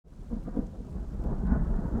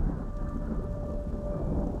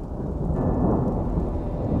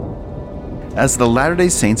As the Latter-day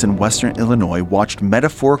Saints in Western Illinois watched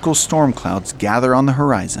metaphorical storm clouds gather on the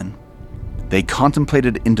horizon, they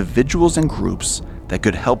contemplated individuals and groups that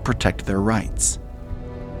could help protect their rights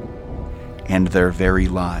and their very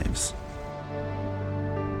lives.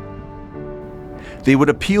 They would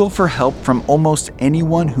appeal for help from almost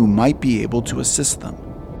anyone who might be able to assist them.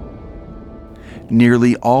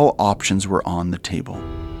 Nearly all options were on the table.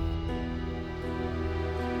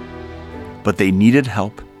 But they needed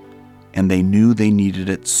help, and they knew they needed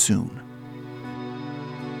it soon.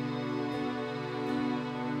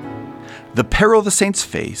 The peril the Saints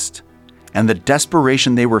faced and the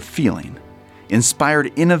desperation they were feeling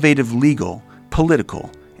inspired innovative legal,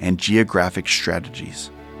 political, and geographic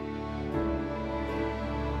strategies.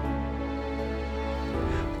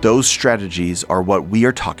 Those strategies are what we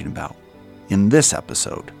are talking about in this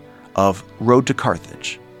episode of Road to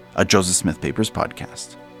Carthage, a Joseph Smith Papers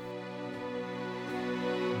podcast.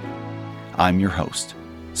 I'm your host,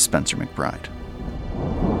 Spencer McBride.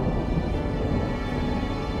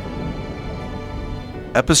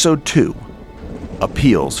 Episode 2,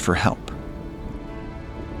 Appeals for Help.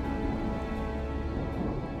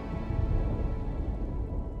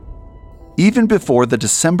 Even before the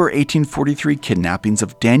December 1843 kidnappings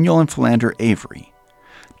of Daniel and Philander Avery,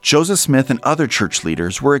 Joseph Smith and other church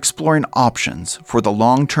leaders were exploring options for the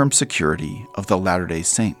long-term security of the Latter-day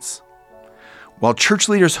Saints. While church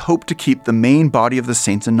leaders hoped to keep the main body of the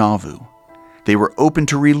Saints in Nauvoo, they were open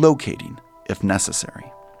to relocating if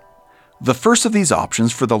necessary. The first of these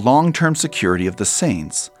options for the long-term security of the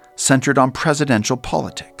Saints centered on presidential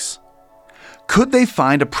politics. Could they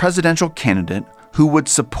find a presidential candidate who would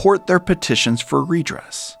support their petitions for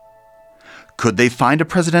redress? Could they find a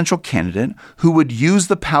presidential candidate who would use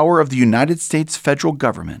the power of the United States federal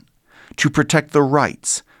government to protect the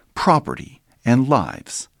rights, property, and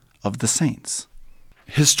lives of the Saints?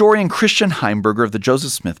 Historian Christian Heimburger of the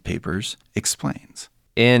Joseph Smith Papers explains.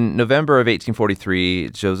 In November of 1843,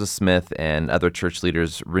 Joseph Smith and other church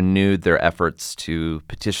leaders renewed their efforts to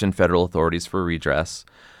petition federal authorities for redress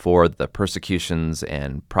for the persecutions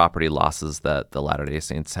and property losses that the Latter-day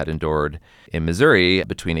Saints had endured in Missouri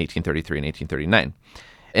between 1833 and 1839.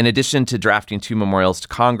 In addition to drafting 2 memorials to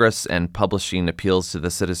Congress and publishing appeals to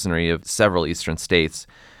the citizenry of several eastern states,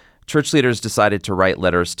 church leaders decided to write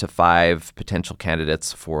letters to 5 potential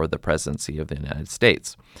candidates for the presidency of the United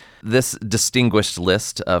States. This distinguished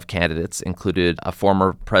list of candidates included a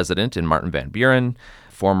former president in Martin Van Buren,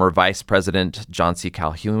 former vice president John C.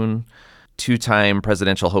 Calhoun, 2-time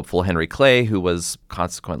presidential hopeful Henry Clay, who was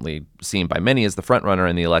consequently seen by many as the frontrunner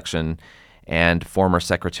in the election, and former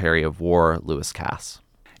Secretary of War Lewis Cass.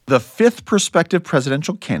 The 5th prospective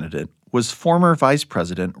presidential candidate was former Vice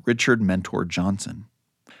President Richard Mentor Johnson.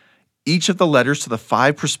 Each of the letters to the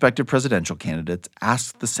 5 prospective presidential candidates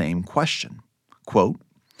asked the same question, quote,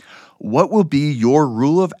 "What will be your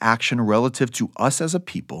rule of action relative to us as a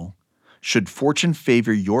people should fortune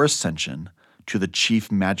favor your ascension to the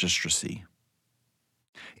chief magistracy?"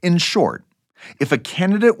 In short, if a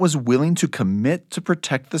candidate was willing to commit to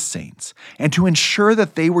protect the Saints and to ensure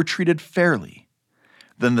that they were treated fairly,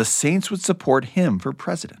 then the Saints would support him for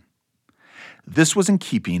president. This was in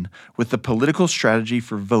keeping with the political strategy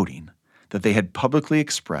for voting that they had publicly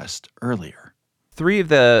expressed earlier. 3 of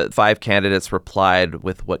the 5 candidates replied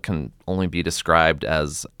with what can only be described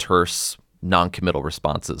as terse, non-committal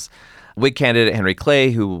responses. Whig candidate Henry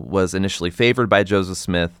Clay, who was initially favored by Joseph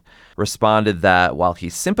Smith, responded that while he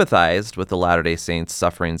sympathized with the Latter-day Saints'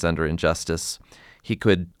 sufferings under injustice, he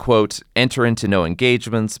could, quote, "enter into no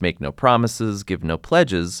engagements, make no promises, give no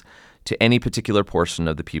pledges to any particular portion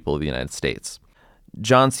of the people of the United States."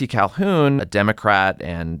 John C. Calhoun, a Democrat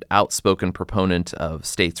and outspoken proponent of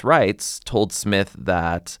states' rights, told Smith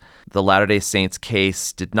that the Latter-day Saints'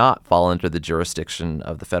 case did not fall under the jurisdiction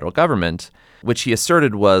of the federal government, which he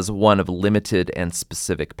asserted was one of limited and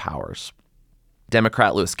specific powers.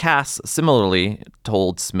 Democrat Lewis Cass similarly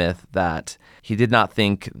told Smith that he did not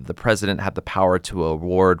think the president had the power to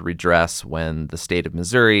award redress when the state of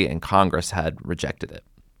Missouri and Congress had rejected it.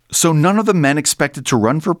 So none of the men expected to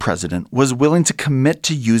run for president was willing to commit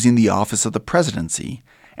to using the office of the presidency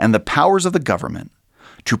and the powers of the government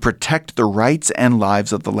to protect the rights and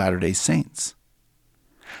lives of the Latter-day Saints.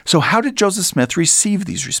 So how did Joseph Smith receive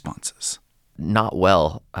these responses? Not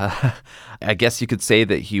well. I guess you could say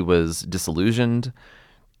that he was disillusioned.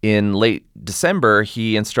 In late December,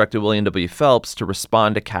 he instructed William W. Phelps to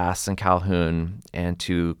respond to Cass and Calhoun and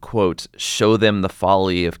to, quote, "show them the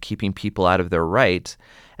folly of keeping people out of their right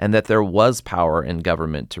and that there was power in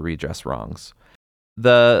government to redress wrongs."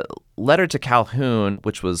 The letter to Calhoun,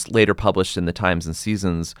 which was later published in the Times and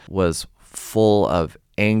Seasons, was full of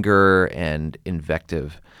anger and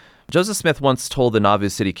invective. Joseph Smith once told the Nauvoo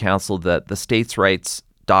City Council that the states' rights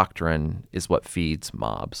doctrine is what feeds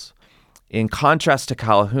mobs. In contrast to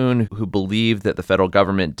Calhoun, who believed that the federal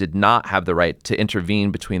government did not have the right to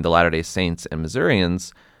intervene between the Latter-day Saints and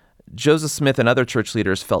Missourians, Joseph Smith and other church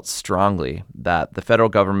leaders felt strongly that the federal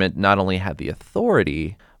government not only had the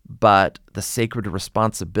authority, but the sacred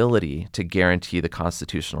responsibility to guarantee the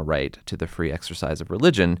constitutional right to the free exercise of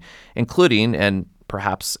religion, including, and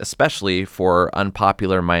perhaps especially, for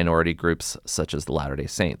unpopular minority groups such as the Latter-day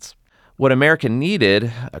Saints. What America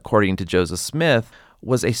needed, according to Joseph Smith,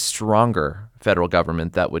 was a stronger federal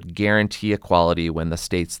government that would guarantee equality when the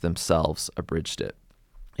states themselves abridged it.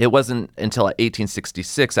 It wasn't until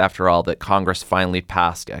 1866, after all, that Congress finally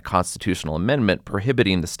passed a constitutional amendment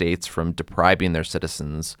prohibiting the states from depriving their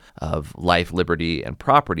citizens of life, liberty, and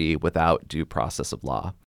property without due process of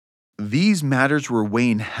law. These matters were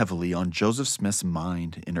weighing heavily on Joseph Smith's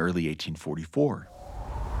mind in early 1844.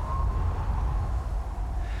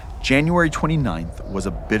 January 29th was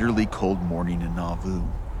a bitterly cold morning in Nauvoo.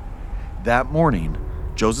 That morning,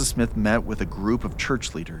 Joseph Smith met with a group of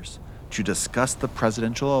church leaders to discuss the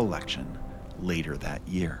presidential election later that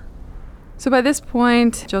year. So by this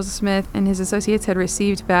point, Joseph Smith and his associates had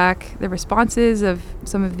received back the responses of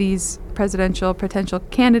some of these presidential potential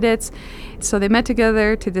candidates. So they met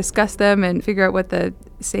together to discuss them and figure out what the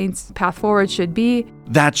Saints' path forward should be.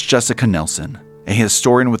 That's Jessica Nelson, a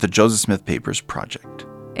historian with the Joseph Smith Papers Project.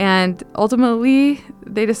 And ultimately,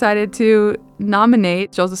 they decided to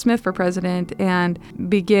nominate Joseph Smith for president and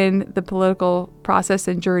begin the political process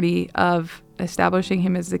and journey of establishing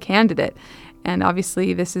him as the candidate. And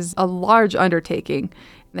obviously, this is a large undertaking.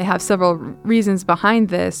 They have several reasons behind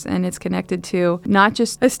this, and it's connected to not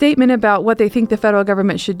just a statement about what they think the federal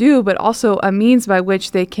government should do, but also a means by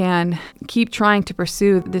which they can keep trying to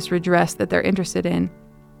pursue this redress that they're interested in.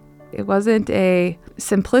 It wasn't a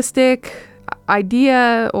simplistic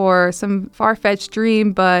idea or some far-fetched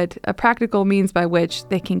dream, but a practical means by which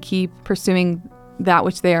they can keep pursuing that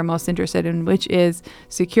which they are most interested in, which is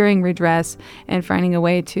securing redress and finding a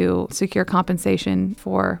way to secure compensation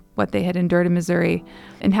for what they had endured in Missouri,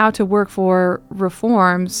 and how to work for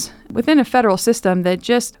reforms within a federal system that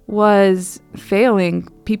just was failing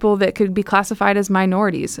people that could be classified as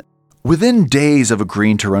minorities. Within days of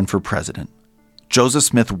agreeing to run for president, Joseph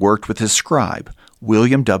Smith worked with his scribe,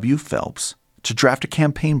 William W. Phelps, to draft a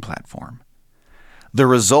campaign platform. The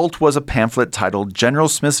result was a pamphlet titled General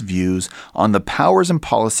Smith's Views on the Powers and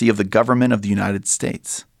Policy of the Government of the United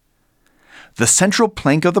States. The central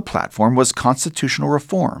plank of the platform was constitutional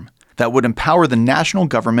reform that would empower the national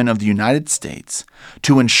government of the United States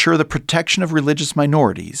to ensure the protection of religious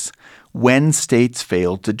minorities when states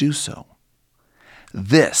failed to do so.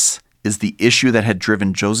 This is the issue that had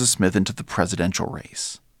driven Joseph Smith into the presidential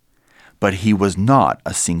race. But he was not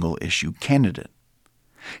a single-issue candidate.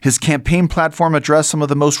 His campaign platform addressed some of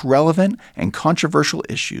the most relevant and controversial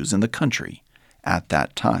issues in the country at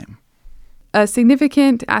that time. A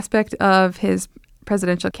significant aspect of his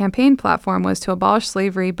presidential campaign platform was to abolish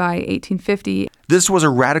slavery by 1850. This was a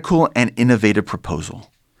radical and innovative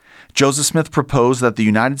proposal. Joseph Smith proposed that the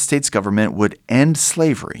United States government would end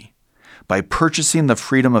slavery by purchasing the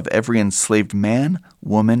freedom of every enslaved man,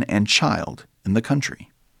 woman, and child in the country.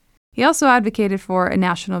 He also advocated for a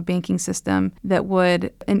national banking system that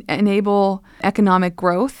would enable economic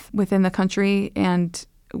growth within the country and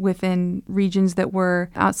within regions that were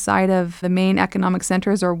outside of the main economic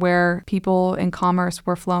centers or where people and commerce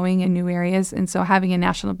were flowing in new areas. And so having a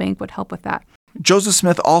national bank would help with that. Joseph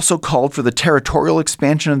Smith also called for the territorial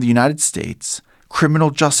expansion of the United States,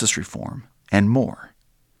 criminal justice reform, and more.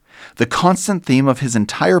 The constant theme of his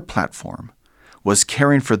entire platform was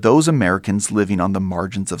caring for those Americans living on the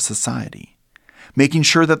margins of society, making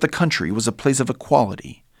sure that the country was a place of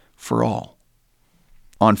equality for all.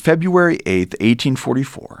 On February 8,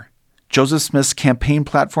 1844, Joseph Smith's campaign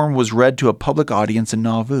platform was read to a public audience in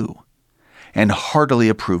Nauvoo and heartily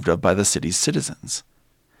approved of by the city's citizens.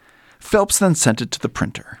 Phelps then sent it to the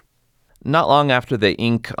printer. Not long after the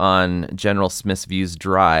ink on General Smith's views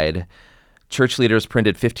dried, church leaders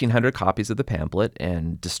printed 1,500 copies of the pamphlet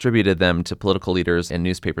and distributed them to political leaders and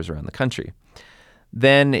newspapers around the country.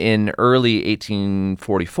 Then, in early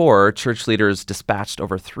 1844, church leaders dispatched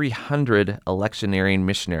over 300 electioneering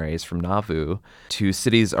missionaries from Nauvoo to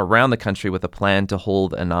cities around the country with a plan to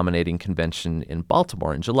hold a nominating convention in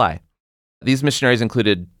Baltimore in July. These missionaries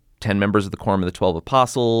included 10 members of the Quorum of the 12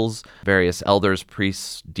 Apostles, various elders,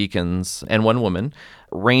 priests, deacons, and one woman,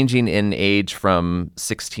 ranging in age from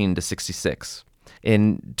 16 to 66.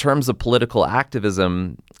 In terms of political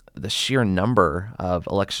activism, the sheer number of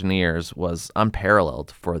electioneers was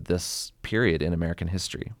unparalleled for this period in American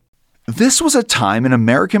history. This was a time in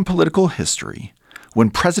American political history when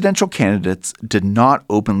presidential candidates did not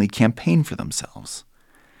openly campaign for themselves.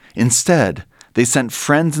 Instead, they sent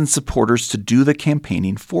friends and supporters to do the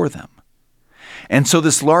campaigning for them. And so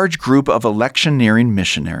this large group of electioneering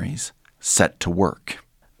missionaries set to work.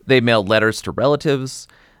 They mailed letters to relatives.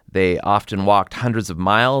 They often walked hundreds of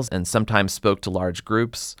miles and sometimes spoke to large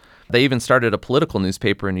groups. They even started a political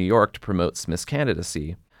newspaper in New York to promote Smith's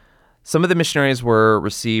candidacy. Some of the missionaries were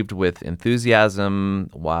received with enthusiasm,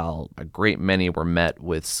 while a great many were met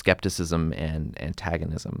with skepticism and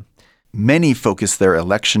antagonism. Many focused their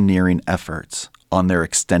electioneering efforts on their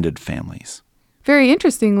extended families. Very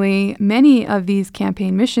interestingly, many of these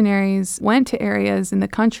campaign missionaries went to areas in the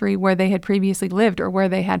country where they had previously lived or where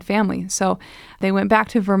they had family. So they went back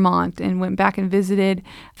to Vermont and went back and visited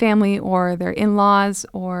family or their in-laws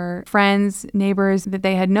or friends, neighbors that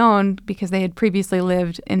they had known because they had previously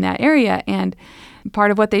lived in that area. And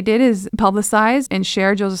part of what they did is publicize and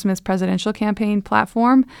share Joseph Smith's presidential campaign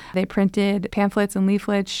platform. They printed pamphlets and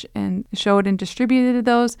leaflets and showed and distributed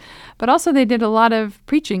those. But also they did a lot of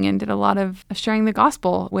preaching and did a lot of sharing the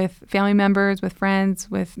gospel with family members, with friends,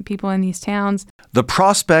 with people in these towns. The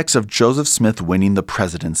prospects of Joseph Smith winning the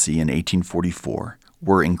presidency in 1844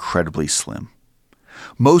 were incredibly slim.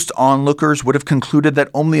 Most onlookers would have concluded that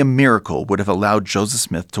only a miracle would have allowed Joseph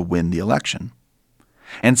Smith to win the election.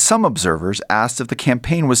 And some observers asked if the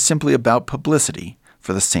campaign was simply about publicity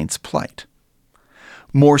for the saint's plight.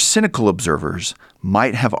 More cynical observers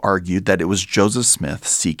might have argued that it was Joseph Smith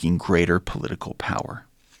seeking greater political power.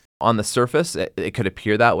 On the surface, it could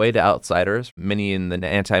appear that way to outsiders. Many in the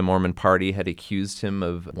anti-Mormon party had accused him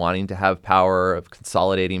of wanting to have power, of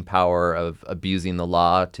consolidating power, of abusing the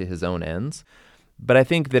law to his own ends. But I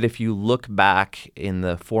think that if you look back in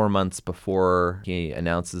the 4 months before he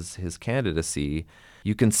announces his candidacy,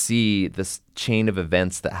 you can see this chain of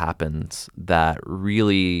events that happens that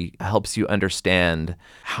really helps you understand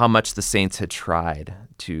how much the saints had tried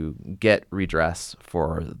to get redress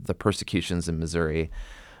for the persecutions in Missouri.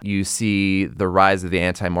 You see the rise of the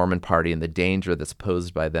anti-Mormon party and the danger that's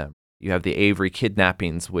posed by them. You have the Avery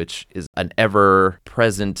kidnappings, which is an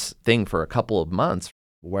ever-present thing for a couple of months,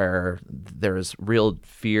 where there's real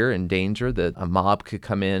fear and danger that a mob could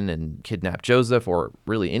come in and kidnap Joseph or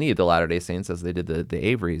really any of the Latter-day Saints as they did the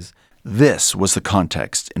Averys. This was the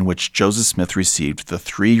context in which Joseph Smith received the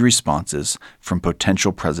 3 responses from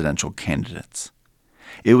potential presidential candidates.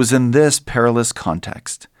 It was in this perilous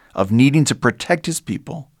context of needing to protect his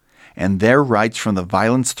people and their rights from the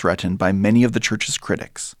violence threatened by many of the church's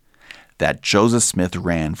critics that Joseph Smith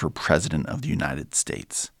ran for President of the United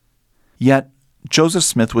States. Yet, Joseph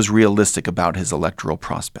Smith was realistic about his electoral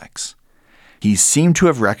prospects. He seemed to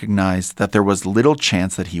have recognized that there was little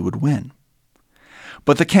chance that he would win.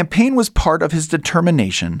 But the campaign was part of his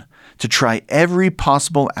determination to try every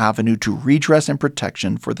possible avenue to redress and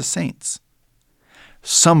protection for the saints.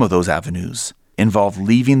 Some of those avenues involved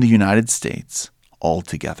leaving the United States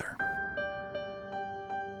altogether.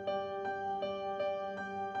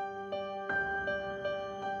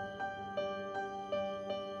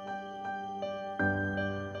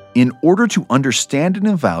 In order to understand and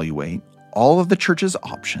evaluate all of the church's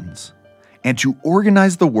options and to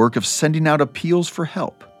organize the work of sending out appeals for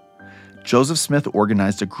help, Joseph Smith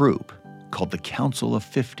organized a group called the Council of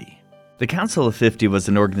 50. The Council of 50 was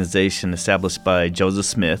an organization established by Joseph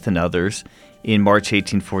Smith and others in March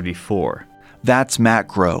 1844. That's Matt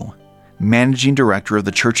Groh, Managing Director of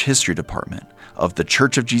the Church History Department of the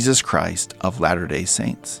Church of Jesus Christ of Latter-day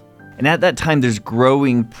Saints. And at that time, there's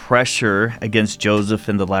growing pressure against Joseph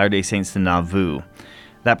and the Latter-day Saints in Nauvoo.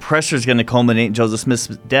 That pressure is going to culminate in Joseph Smith's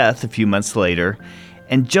death a few months later.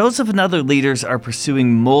 And Joseph and other leaders are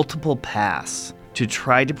pursuing multiple paths to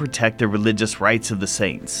try to protect the religious rights of the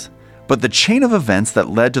saints. But the chain of events that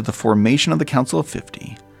led to the formation of the Council of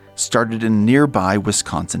 50 started in nearby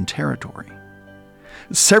Wisconsin territory.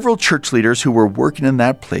 Several church leaders who were working in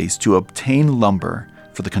that place to obtain lumber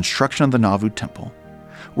for the construction of the Nauvoo temple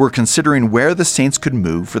were considering where the saints could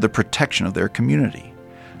move for the protection of their community.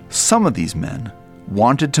 Some of these men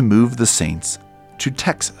wanted to move the saints to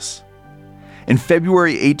Texas. In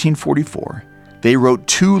February 1844, they wrote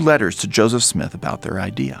 2 letters to Joseph Smith about their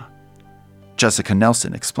idea. Jessica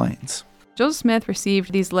Nelson explains. Joseph Smith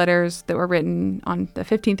received these letters that were written on the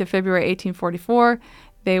 15th of February, 1844.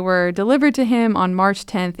 They were delivered to him on March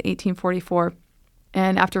 10th, 1844.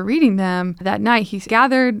 And after reading them that night, he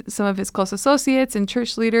gathered some of his close associates and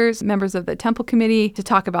church leaders, members of the temple committee, to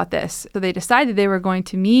talk about this. So they decided they were going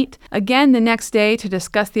to meet again the next day to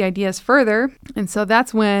discuss the ideas further. And so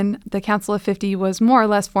that's when the Council of 50 was more or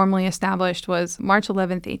less formally established, was March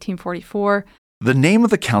 11th, 1844. The name of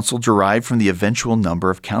the council derived from the eventual number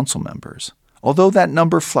of council members, although that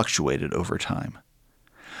number fluctuated over time.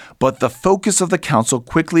 But the focus of the council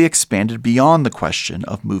quickly expanded beyond the question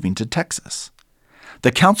of moving to Texas.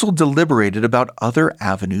 The council deliberated about other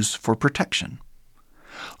avenues for protection.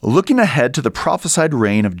 Looking ahead to the prophesied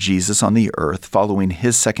reign of Jesus on the earth following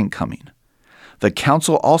his second coming, the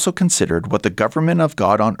council also considered what the government of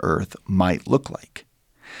God on earth might look like.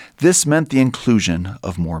 This meant the inclusion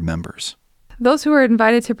of more members. Those who were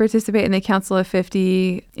invited to participate in the Council of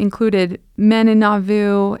 50 included men in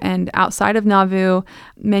Nauvoo and outside of Nauvoo,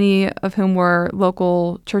 many of whom were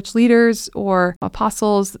local church leaders or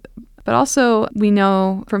apostles. But also, we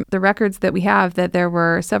know from the records that we have that there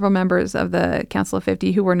were several members of the Council of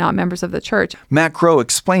 50 who were not members of the church. Matt Groh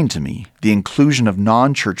explained to me the inclusion of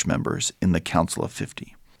non-church members in the Council of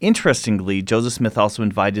 50. Interestingly, Joseph Smith also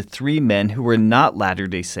invited 3 men who were not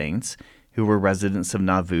Latter-day Saints, who were residents of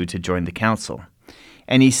Nauvoo, to join the council.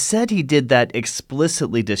 And he said he did that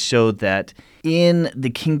explicitly to show that in the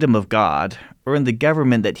kingdom of God, or in the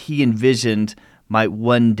government that he envisioned might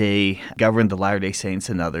one day govern the Latter-day Saints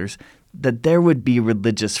and others, that there would be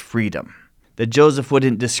religious freedom, that Joseph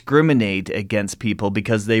wouldn't discriminate against people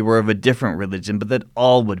because they were of a different religion, but that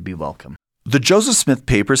all would be welcome. The Joseph Smith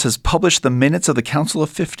Papers has published the minutes of the Council of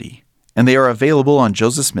 50, and they are available on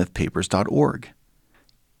josephsmithpapers.org.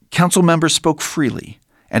 Council members spoke freely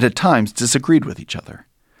and at times disagreed with each other,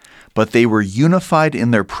 but they were unified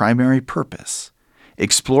in their primary purpose,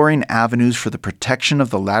 exploring avenues for the protection of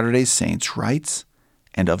the Latter-day Saints' rights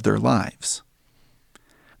and of their lives.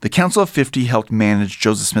 The Council of 50 helped manage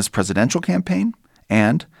Joseph Smith's presidential campaign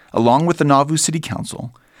and, along with the Nauvoo City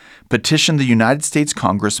Council, petitioned the United States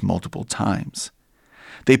Congress multiple times.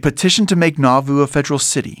 They petitioned to make Nauvoo a federal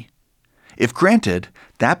city. If granted,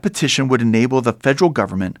 that petition would enable the federal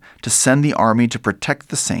government to send the army to protect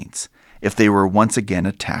the Saints if they were once again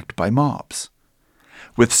attacked by mobs.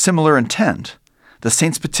 With similar intent, the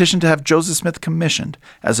Saints petitioned to have Joseph Smith commissioned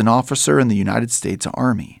as an officer in the United States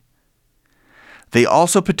Army. They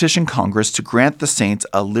also petitioned Congress to grant the Saints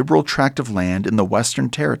a liberal tract of land in the Western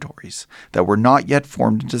territories that were not yet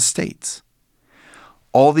formed into states.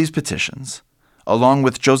 All these petitions, along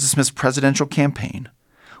with Joseph Smith's presidential campaign,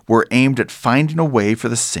 were aimed at finding a way for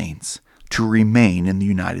the Saints to remain in the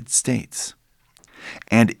United States.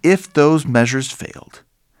 And if those measures failed,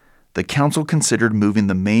 the council considered moving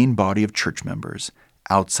the main body of church members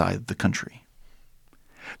outside the country.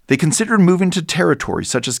 They considered moving to territories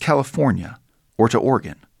such as California, or to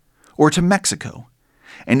Oregon, or to Mexico,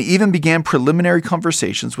 and even began preliminary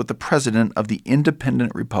conversations with the president of the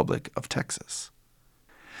independent Republic of Texas.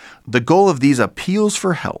 The goal of these appeals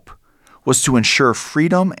for help was to ensure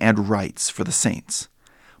freedom and rights for the Saints,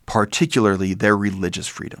 particularly their religious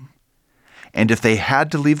freedom. And if they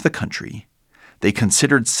had to leave the country, they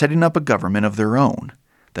considered setting up a government of their own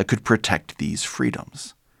that could protect these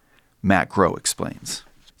freedoms. Matt Groh explains.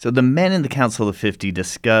 So the men in the Council of 50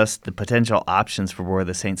 discussed the potential options for where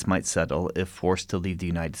the Saints might settle if forced to leave the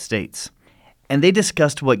United States. And they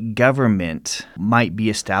discussed what government might be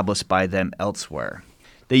established by them elsewhere.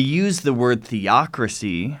 They used the word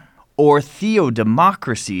theocracy or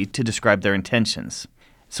theodemocracy to describe their intentions.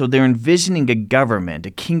 So they're envisioning a government,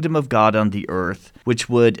 a kingdom of God on the earth, which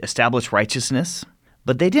would establish righteousness,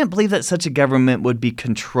 but they didn't believe that such a government would be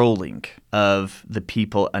controlling of the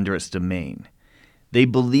people under its domain. They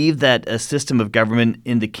believed that a system of government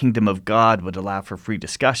in the kingdom of God would allow for free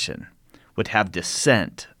discussion, would have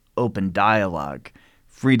dissent, open dialogue,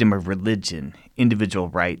 freedom of religion, individual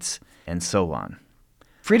rights, and so on.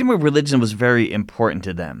 Freedom of religion was very important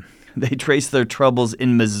to them. They traced their troubles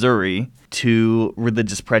in Missouri to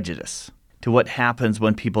religious prejudice, to what happens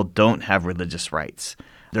when people don't have religious rights.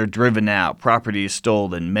 They're driven out, property is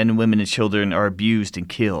stolen, men, women, and children are abused and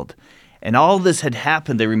killed. And all this had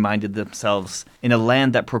happened, they reminded themselves, in a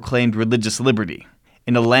land that proclaimed religious liberty,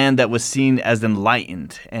 in a land that was seen as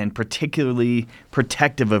enlightened and particularly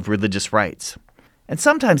protective of religious rights. And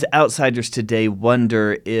sometimes outsiders today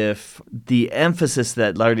wonder if the emphasis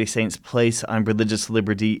that Latter-day Saints place on religious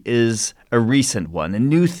liberty is a recent one, a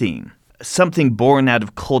new theme, something born out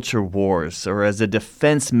of culture wars or as a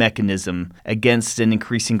defense mechanism against an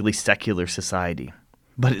increasingly secular society.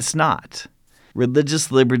 But it's not.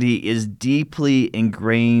 Religious liberty is deeply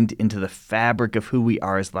ingrained into the fabric of who we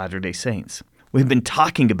are as Latter-day Saints. We've been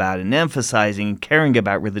talking about and emphasizing and caring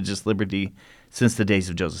about religious liberty since the days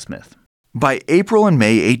of Joseph Smith. By April and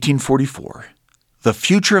May 1844, the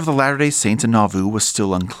future of the Latter-day Saints in Nauvoo was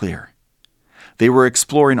still unclear. They were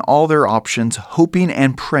exploring all their options, hoping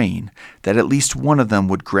and praying that at least one of them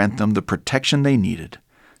would grant them the protection they needed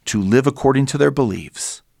to live according to their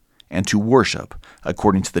beliefs and to worship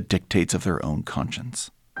according to the dictates of their own conscience.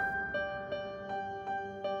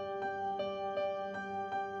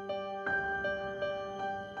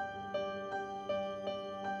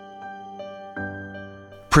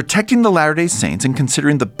 Protecting the Latter-day Saints and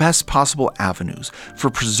considering the best possible avenues for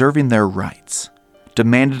preserving their rights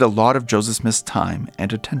demanded a lot of Joseph Smith's time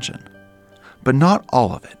and attention, but not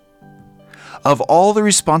all of it. Of all the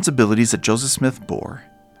responsibilities that Joseph Smith bore,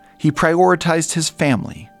 he prioritized his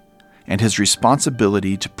family and his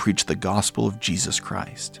responsibility to preach the gospel of Jesus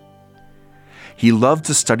Christ. He loved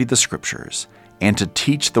to study the scriptures and to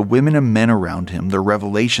teach the women and men around him the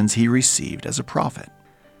revelations he received as a prophet.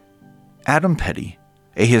 Adam Petty,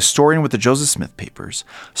 a historian with the Joseph Smith Papers,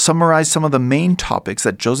 summarized some of the main topics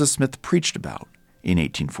that Joseph Smith preached about in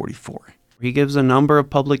 1844. He gives a number of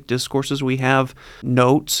public discourses. We have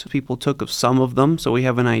notes. People took of some of them, so we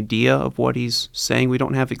have an idea of what he's saying. We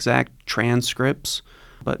don't have exact transcripts,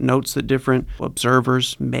 but notes that different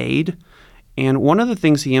observers made. And one of the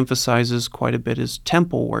things he emphasizes quite a bit is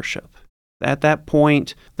temple worship. At that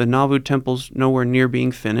point, the Nauvoo temple's nowhere near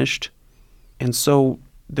being finished, and so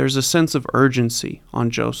there's a sense of urgency on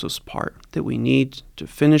Joseph's part that we need to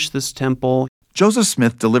finish this temple. Joseph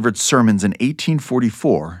Smith delivered sermons in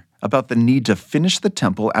 1844 about the need to finish the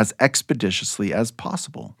temple as expeditiously as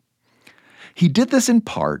possible. He did this in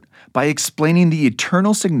part by explaining the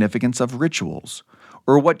eternal significance of rituals,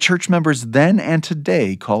 or what church members then and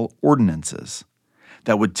today call ordinances,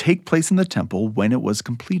 that would take place in the temple when it was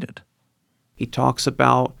completed. He talks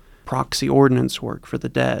about proxy ordinance work for the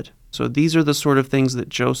dead. So these are the sort of things that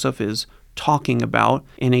Joseph is talking about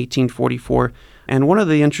in 1844. And one of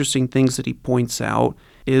the interesting things that he points out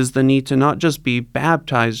is the need to not just be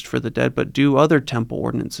baptized for the dead, but do other temple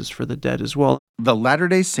ordinances for the dead as well. The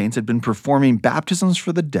Latter-day Saints had been performing baptisms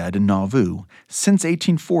for the dead in Nauvoo since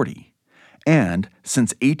 1840, and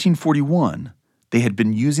since 1841, they had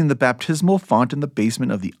been using the baptismal font in the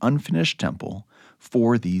basement of the unfinished temple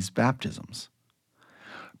for these baptisms.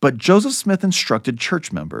 But Joseph Smith instructed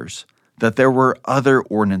church members that there were other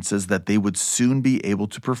ordinances that they would soon be able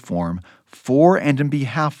to perform for and in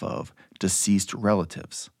behalf of deceased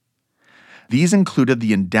relatives. These included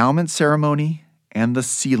the endowment ceremony and the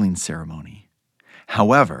sealing ceremony.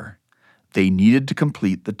 However, they needed to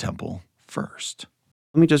complete the temple first.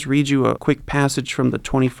 Let me just read you a quick passage from the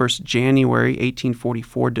 21st January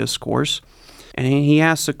 1844 discourse. And he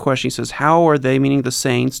asks a question. He says, how are they, meaning the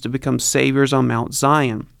saints, to become saviors on Mount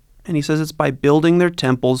Zion? And he says it's by building their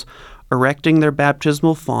temples, erecting their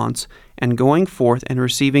baptismal fonts, and going forth and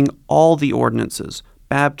receiving all the ordinances,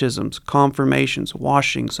 baptisms, confirmations,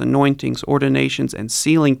 washings, anointings, ordinations, and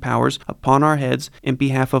sealing powers upon our heads in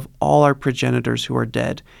behalf of all our progenitors who are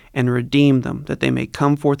dead, and redeem them, that they may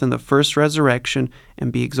come forth in the first resurrection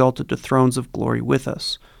and be exalted to thrones of glory with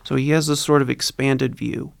us. So he has this sort of expanded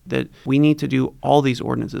view that we need to do all these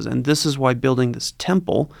ordinances, and this is why building this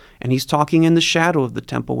temple, and he's talking in the shadow of the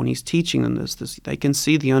temple when he's teaching them this they can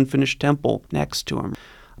see the unfinished temple next to him,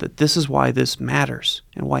 that this is why this matters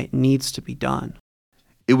and why it needs to be done.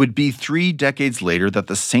 It would be 3 decades later that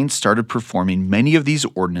the saints started performing many of these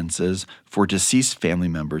ordinances for deceased family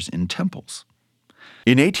members in temples.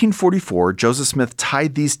 In 1844, Joseph Smith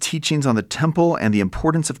tied these teachings on the temple and the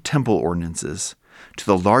importance of temple ordinances to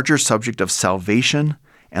the larger subject of salvation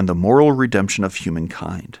and the moral redemption of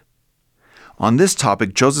humankind. On this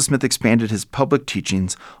topic, Joseph Smith expanded his public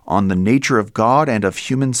teachings on the nature of God and of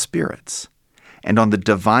human spirits, and on the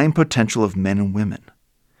divine potential of men and women.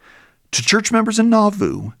 To church members in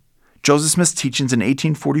Nauvoo, Joseph Smith's teachings in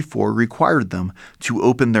 1844 required them to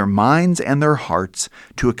open their minds and their hearts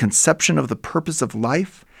to a conception of the purpose of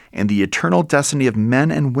life and the eternal destiny of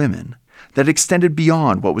men and women that extended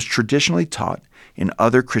beyond what was traditionally taught in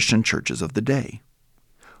other Christian churches of the day.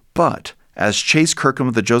 But, as Chase Kirkham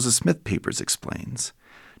of the Joseph Smith Papers explains,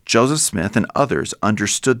 Joseph Smith and others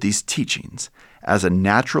understood these teachings as a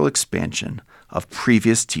natural expansion of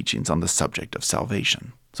previous teachings on the subject of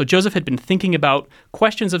salvation. So Joseph had been thinking about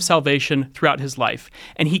questions of salvation throughout his life,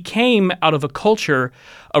 and he came out of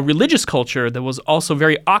a religious culture that was also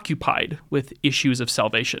very occupied with issues of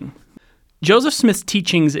salvation. Joseph Smith's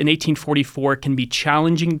teachings in 1844 can be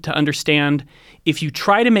challenging to understand if you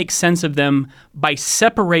try to make sense of them by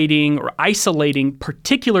separating or isolating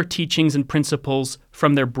particular teachings and principles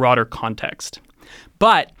from their broader context.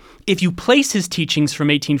 But if you place his teachings from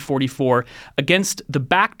 1844 against the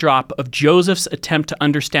backdrop of Joseph's attempt to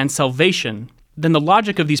understand salvation, then the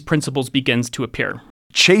logic of these principles begins to appear.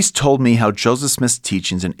 Chase told me how Joseph Smith's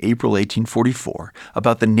teachings in April 1844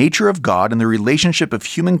 about the nature of God and the relationship of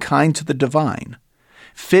humankind to the divine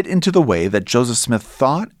fit into the way that Joseph Smith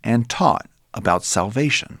thought and taught about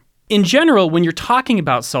salvation. In general, when you're talking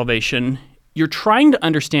about salvation, you're trying to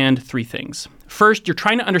understand three things. First, you're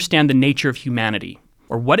trying to understand the nature of humanity,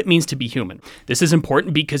 or what it means to be human. This is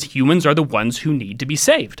important because humans are the ones who need to be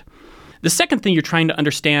saved. The second thing you're trying to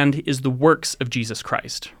understand is the works of Jesus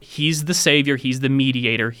Christ. He's the Savior, He's the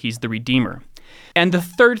mediator, He's the Redeemer. And the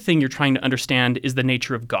third thing you're trying to understand is the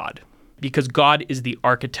nature of God, because God is the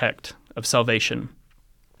architect of salvation.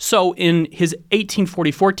 So in his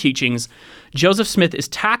 1844 teachings, Joseph Smith is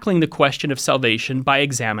tackling the question of salvation by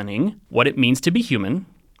examining what it means to be human,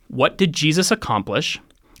 what did Jesus accomplish,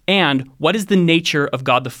 and what is the nature of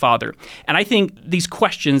God the Father? And I think these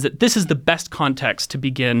questions, that this is the best context to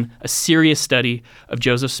begin a serious study of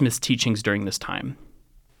Joseph Smith's teachings during this time.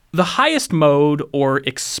 The highest mode or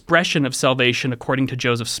expression of salvation, according to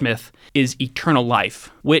Joseph Smith, is eternal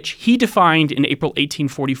life, which he defined in April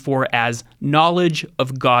 1844 as knowledge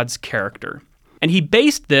of God's character. And he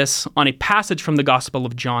based this on a passage from the Gospel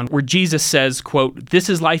of John where Jesus says, quote, "This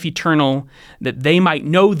is life eternal, that they might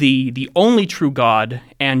know thee, the only true God,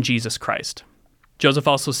 and Jesus Christ." Joseph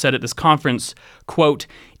also said at this conference, quote,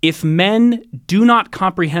 "If men do not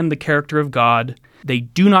comprehend the character of God, they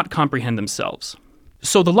do not comprehend themselves."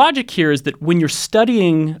 So the logic here is that when you're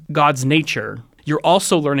studying God's nature, you're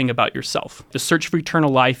also learning about yourself. The search for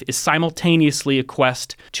eternal life is simultaneously a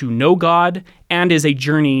quest to know God and is a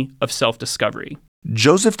journey of self-discovery.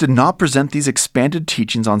 Joseph did not present these expanded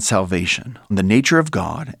teachings on salvation, on the nature of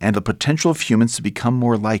God, and the potential of humans to become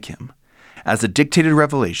more like him, as a dictated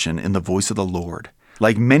revelation in the voice of the Lord,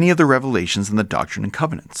 like many of the revelations in the Doctrine and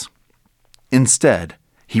Covenants. Instead,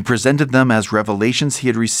 he presented them as revelations he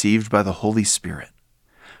had received by the Holy Spirit,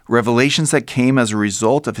 revelations that came as a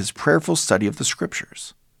result of his prayerful study of the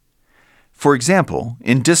Scriptures. For example,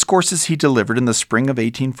 in discourses he delivered in the spring of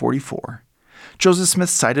 1844, Joseph Smith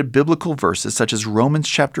cited biblical verses such as Romans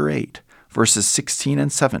chapter 8, verses 16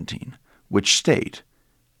 and 17, which state,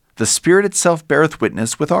 "The Spirit itself beareth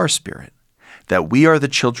witness with our spirit, that we are the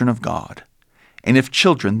children of God. And if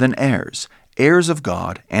children, then heirs, heirs of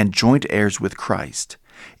God, and joint heirs with Christ,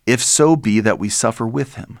 if so be that we suffer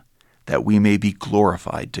with him, that we may be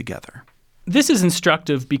glorified together." This is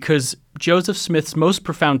instructive because Joseph Smith's most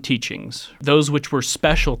profound teachings, those which were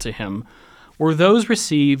special to him, were those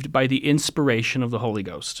received by the inspiration of the Holy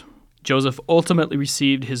Ghost. Joseph ultimately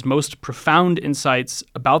received his most profound insights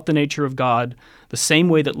about the nature of God the same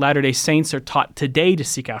way that Latter-day Saints are taught today to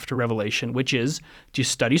seek after revelation, which is to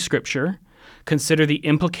study Scripture, consider the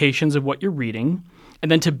implications of what you're reading,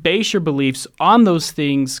 and then to base your beliefs on those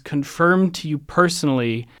things confirmed to you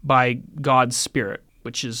personally by God's Spirit,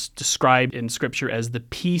 which is described in Scripture as the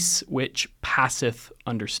peace which passeth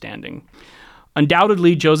understanding.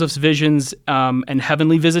 Undoubtedly, Joseph's visions and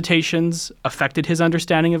heavenly visitations affected his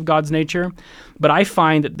understanding of God's nature, but I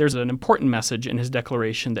find that there's an important message in his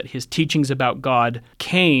declaration that his teachings about God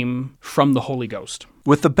came from the Holy Ghost.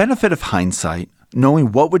 With the benefit of hindsight,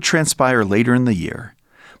 knowing what would transpire later in the year,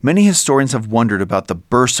 many historians have wondered about the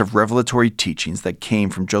burst of revelatory teachings that came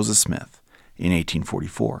from Joseph Smith in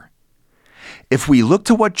 1844. If we look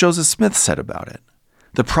to what Joseph Smith said about it,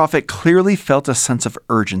 the prophet clearly felt a sense of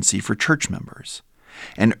urgency for church members,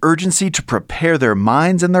 an urgency to prepare their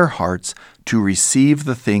minds and their hearts to receive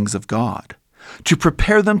the things of God, to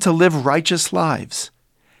prepare them to live righteous lives,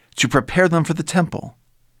 to prepare them for the temple,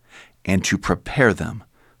 and to prepare them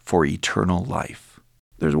for eternal life.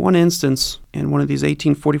 There's one instance in one of these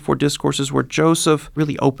 1844 discourses where Joseph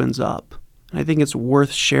really opens up, and I think it's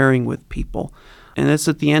worth sharing with people, and it's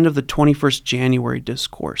at the end of the 21st January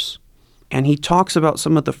discourse. And he talks about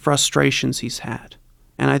some of the frustrations he's had.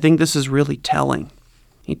 And I think this is really telling.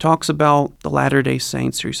 He talks about the Latter-day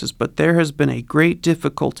Saints. He says, "But there has been a great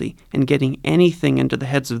difficulty in getting anything into the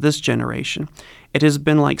heads of this generation. It has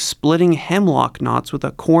been like splitting hemlock knots with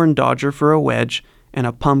a corn dodger for a wedge and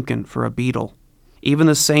a pumpkin for a beetle. Even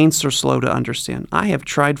the saints are slow to understand. I have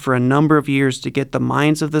tried for a number of years to get the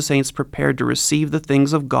minds of the saints prepared to receive the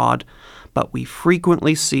things of God, but we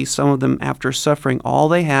frequently see some of them, after suffering all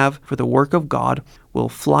they have for the work of God, will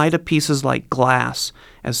fly to pieces like glass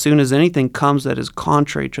as soon as anything comes that is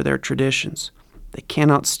contrary to their traditions. They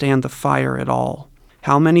cannot stand the fire at all.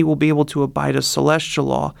 How many will be able to abide a celestial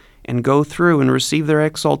law and go through and receive their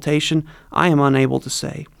exaltation? I am unable to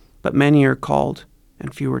say, but many are called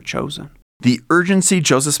and few are chosen." The urgency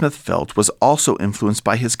Joseph Smith felt was also influenced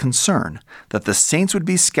by his concern that the saints would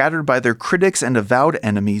be scattered by their critics and avowed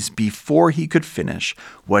enemies before he could finish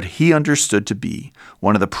what he understood to be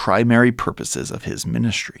one of the primary purposes of his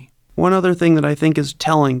ministry. One other thing that I think is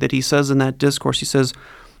telling that he says in that discourse, he says,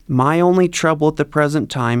 "My only trouble at the present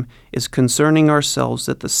time is concerning ourselves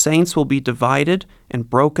that the saints will be divided and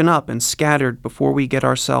broken up and scattered before we get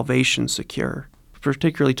our salvation secure,"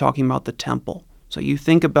 particularly talking about the temple. So you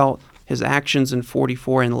think about his actions in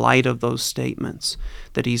 44 in light of those statements,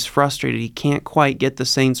 that he's frustrated. He can't quite get the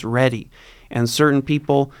saints ready. And certain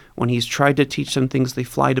people, when he's tried to teach them things, they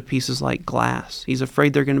fly to pieces like glass. He's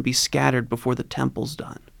afraid they're going to be scattered before the temple's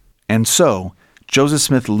done. And so, Joseph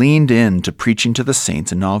Smith leaned in to preaching to the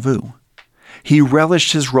saints in Nauvoo. He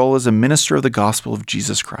relished his role as a minister of the gospel of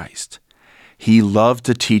Jesus Christ. He loved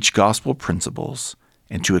to teach gospel principles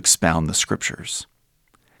and to expound the scriptures.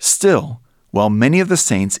 Still, while many of the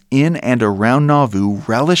saints in and around Nauvoo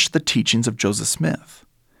relished the teachings of Joseph Smith,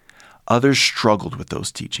 others struggled with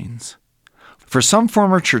those teachings. For some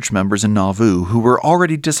former church members in Nauvoo who were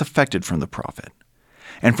already disaffected from the prophet,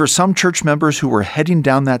 and for some church members who were heading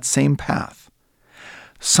down that same path,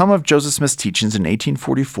 some of Joseph Smith's teachings in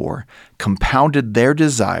 1844 compounded their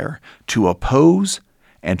desire to oppose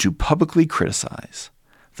and to publicly criticize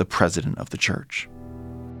the president of the church.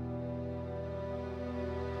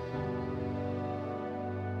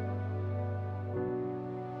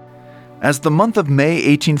 As the month of May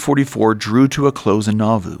 1844 drew to a close in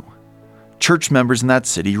Nauvoo, church members in that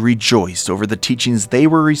city rejoiced over the teachings they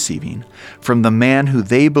were receiving from the man who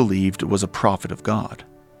they believed was a prophet of God.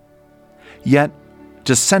 Yet,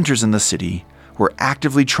 dissenters in the city were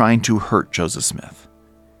actively trying to hurt Joseph Smith.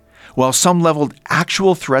 While some leveled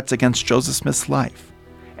actual threats against Joseph Smith's life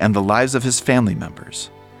and the lives of his family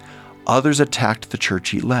members, others attacked the church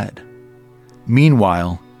he led.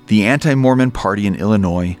 Meanwhile, the anti-Mormon party in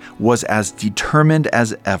Illinois was as determined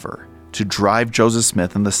as ever to drive Joseph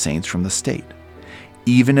Smith and the saints from the state,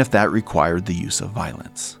 even if that required the use of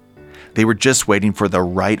violence. They were just waiting for the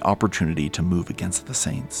right opportunity to move against the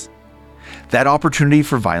saints. That opportunity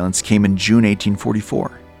for violence came in June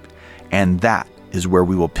 1844, and that is where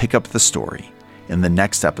we will pick up the story in the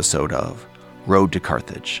next episode of Road to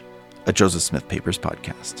Carthage, a Joseph Smith Papers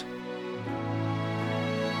podcast.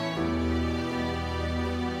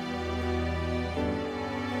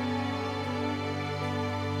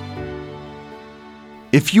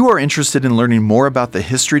 If you are interested in learning more about the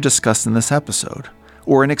history discussed in this episode,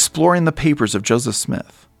 or in exploring the papers of Joseph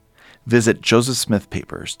Smith, visit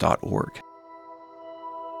josephsmithpapers.org.